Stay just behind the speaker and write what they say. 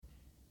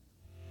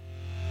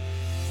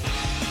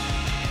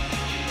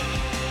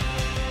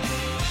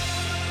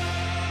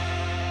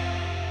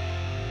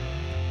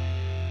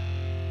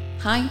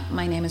Hi,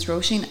 my name is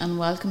Roisin and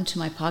welcome to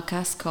my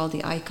podcast called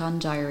the Eikon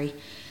Diary.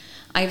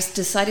 I've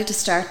decided to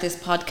start this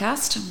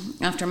podcast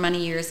after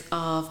many years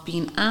of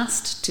being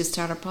asked to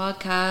start a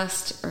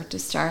podcast or to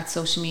start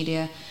social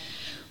media,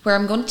 where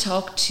I'm going to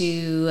talk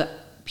to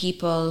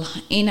people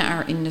in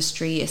our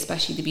industry,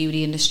 especially the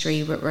beauty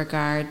industry, with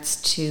regards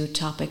to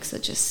topics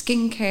such as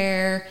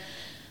skincare,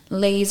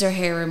 laser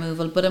hair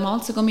removal, but I'm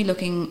also going to be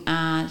looking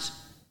at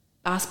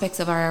aspects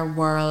of our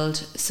world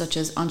such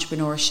as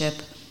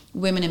entrepreneurship,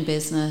 women in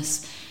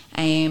business,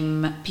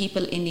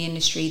 people in the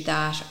industry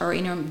that are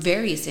in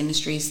various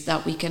industries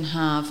that we can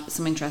have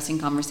some interesting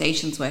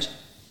conversations with.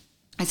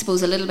 I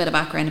suppose a little bit of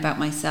background about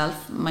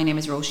myself. My name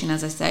is Roisin,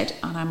 as I said,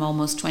 and I'm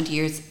almost 20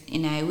 years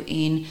now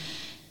in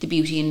the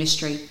beauty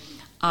industry.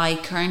 I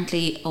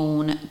currently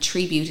own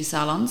 3 beauty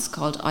salons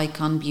called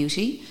Eikon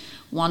Beauty,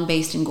 one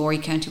based in Gorey,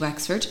 County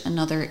Wexford,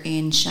 another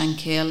in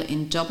Shankill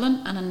in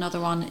Dublin, and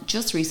another one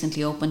just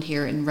recently opened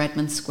here in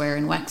Redmond Square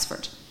in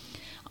Wexford.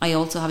 I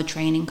also have a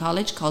training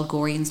college called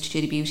Gorey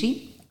Institute of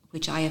Beauty,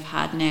 which I have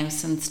had now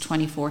since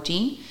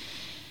 2014,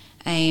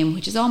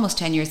 which is almost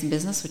 10 years in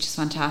business, which is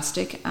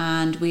fantastic.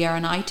 And we are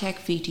an ITEC,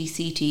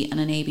 VTCT and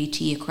an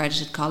ABT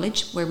accredited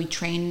college where we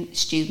train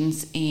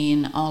students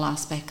in all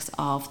aspects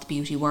of the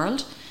beauty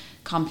world,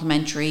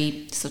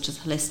 complementary such as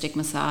holistic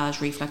massage,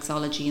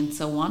 reflexology and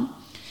so on.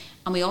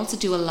 And we also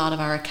do a lot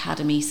of our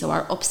academy, so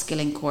our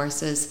upskilling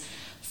courses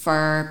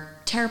for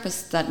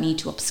therapists that need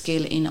to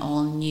upskill in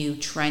all new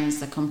trends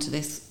that come to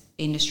this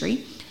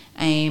industry.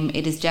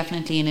 It is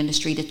definitely an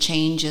industry that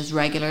changes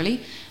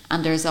regularly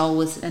and there's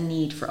always a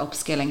need for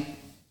upskilling.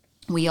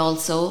 I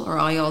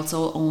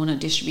also own a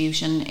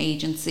distribution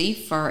agency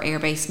for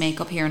air-based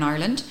makeup here in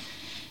Ireland.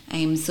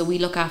 So we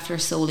look after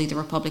solely the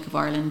Republic of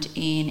Ireland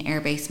in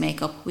air-based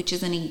makeup, which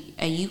is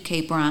a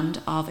UK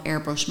brand of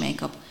airbrush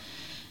makeup.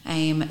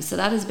 So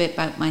that is a bit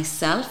about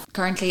myself.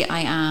 Currently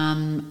I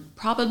am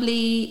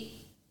probably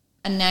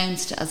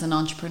announced as an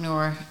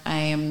entrepreneur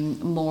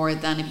more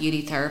than a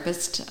beauty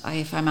therapist.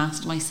 If I'm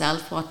asked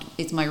myself what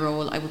is my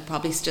role, I would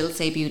probably still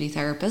say beauty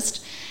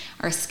therapist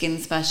or skin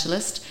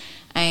specialist.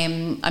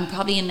 I'm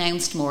probably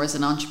announced more as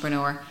an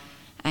entrepreneur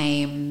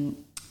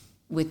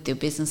with the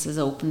businesses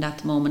opened at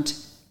the moment.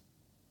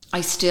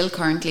 I still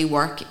currently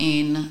work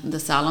in the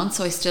salon,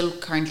 so I still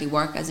currently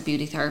work as a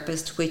beauty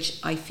therapist, which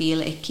I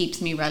feel it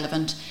keeps me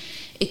relevant.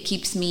 It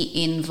keeps me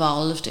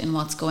involved in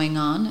what's going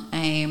on.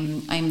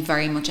 I'm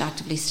very much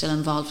actively still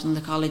involved in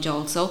the college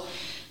also,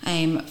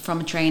 from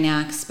a training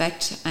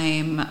aspect,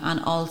 and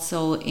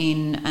also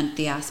in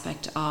the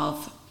aspect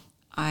of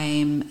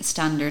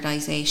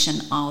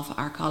standardisation of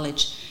our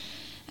college.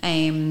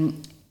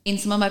 In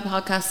some of my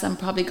podcasts, I'm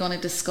probably going to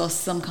discuss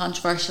some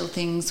controversial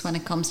things when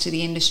it comes to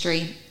the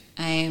industry.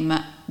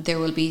 There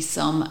will be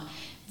some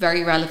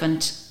very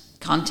relevant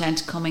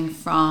content coming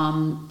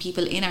from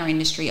people in our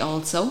industry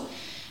also.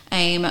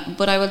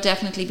 But I will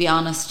definitely be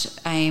honest,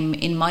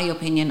 in my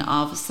opinion,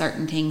 of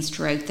certain things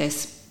throughout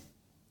this.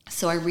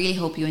 So I really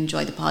hope you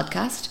enjoy the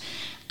podcast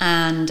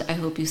and I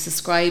hope you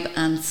subscribe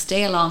and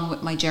stay along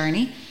with my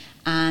journey,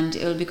 and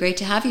it will be great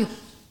to have you.